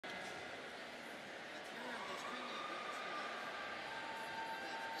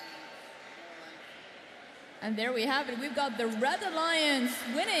And there we have it. We've got the Red Alliance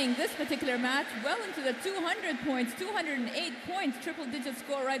winning this particular match well into the 200 points, 208 points, triple-digit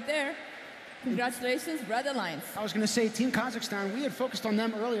score right there. Congratulations, Red Alliance. I was going to say, Team Kazakhstan, we had focused on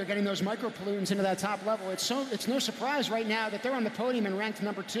them earlier, getting those micropollutants into that top level. It's no surprise right now that they're on the podium and ranked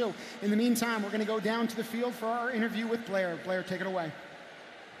number 2. In the meantime, we're going to go down to the field for our interview with Blair. Blair, take it away.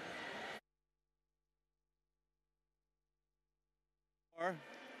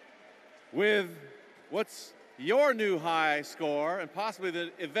 With what's your new high score, and possibly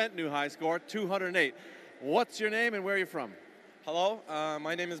the event new high score, 208. What's your name and where are you from? Hello,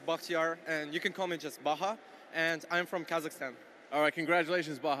 my name is Bakhtiar, and you can call me just Baha, and I'm from Kazakhstan. All right,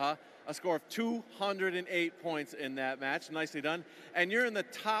 congratulations, Baha. A score of 208 points in that match. Nicely done. And you're in the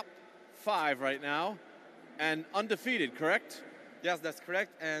top 5 right now, and undefeated, correct? Yes, that's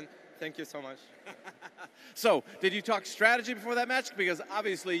correct, and thank you so much. So, did you talk strategy before that match? Because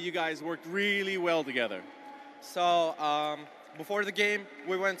obviously you guys worked really well together. So, before the game,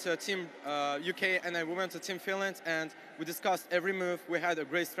 we went to Team UK and then we went to Team Finland and we discussed every move. We had a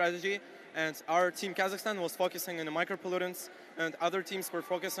great strategy and our Team Kazakhstan was focusing on the micropollutants and other teams were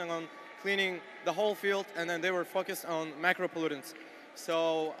focusing on cleaning the whole field and then they were focused on macropollutants.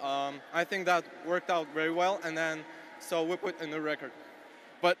 So I think that worked out very well and then so we put a new record.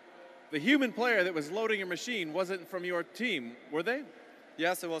 But the human player that was loading your machine wasn't from your team, were they?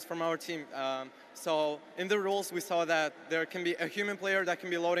 Yes, it was from our team. So in the rules, we saw that there can be a human player that can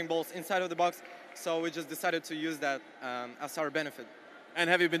be loading balls inside of the box. So we just decided to use that as our benefit. And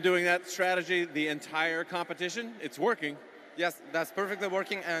have you been doing that strategy the entire competition? It's working. Yes, that's perfectly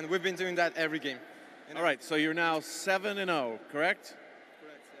working, and we've been doing that every game. All right, so you're now 7-0, correct?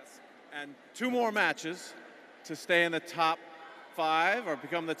 Correct, yes. And 2 more matches to stay in the top 5 or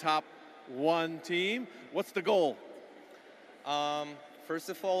become the top 1 team. What's the goal? First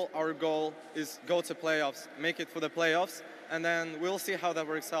of all, our goal is go to playoffs, make it for the playoffs, and then we'll see how that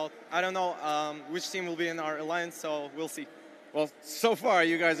works out. I don't know which team will be in our alliance, so we'll see. Well, so far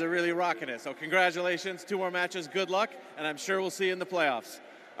you guys are really rocking it. So congratulations, 2 more matches, good luck, and I'm sure we'll see you in the playoffs.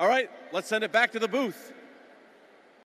 All right, let's send it back to the booth.